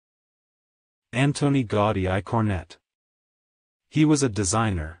Antoni Gaudi I Cornet. He was a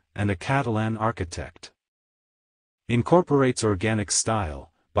designer, and a Catalan architect. Incorporates organic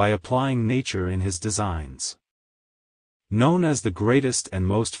style, by applying nature in his designs. Known as the greatest and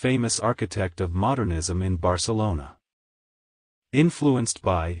most famous architect of modernism in Barcelona. Influenced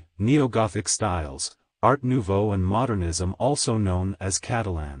by neo-Gothic styles, Art Nouveau and modernism, also known as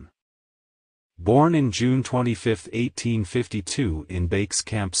Catalan. Born in June 25, 1852 in Baix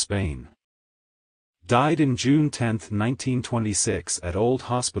Camp, Spain. Died in June 10, 1926 at Old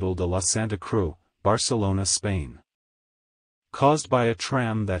Hospital de la Santa Creu, Barcelona, Spain. Caused by a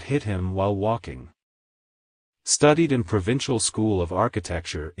tram that hit him while walking. Studied in Provincial School of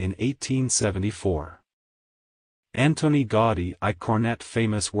Architecture in 1874. Antoni Gaudi I Cornet.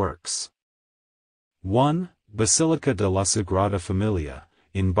 Famous works. 1. Basilica de la Sagrada Familia,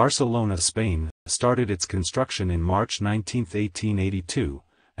 in Barcelona, Spain, started its construction in March 19, 1882,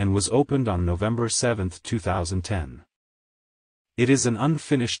 and was opened on November 7, 2010. It is an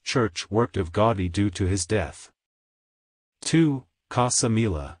unfinished church work of Gaudi due to his death. 2. CASA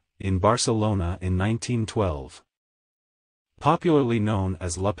MILA, in Barcelona in 1912. Popularly known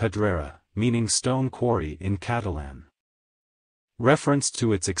as La Pedrera, meaning stone quarry in Catalan. Reference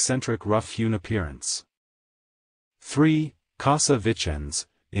to its eccentric rough-hewn appearance. 3. CASA VICENS,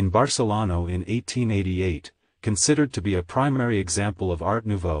 in Barcelona in 1888, considered to be a primary example of Art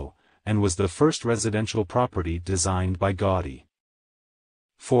Nouveau, and was the first residential property designed by Gaudi.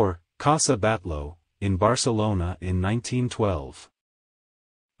 4. CASA BATLO, in Barcelona in 1912.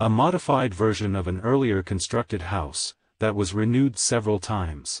 A modified version of an earlier constructed house, that was renewed several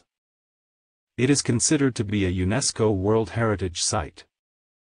times. It is considered to be a UNESCO World Heritage Site.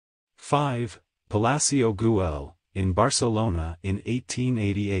 5. Palacio GUELL, in Barcelona in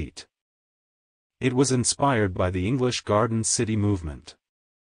 1888. It was inspired by the English Garden City movement.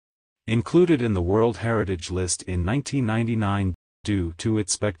 Included in the World Heritage List in 1999 due to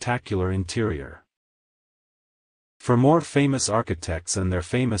its spectacular interior. For more famous architects and their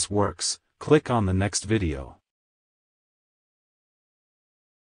famous works, click on the next video.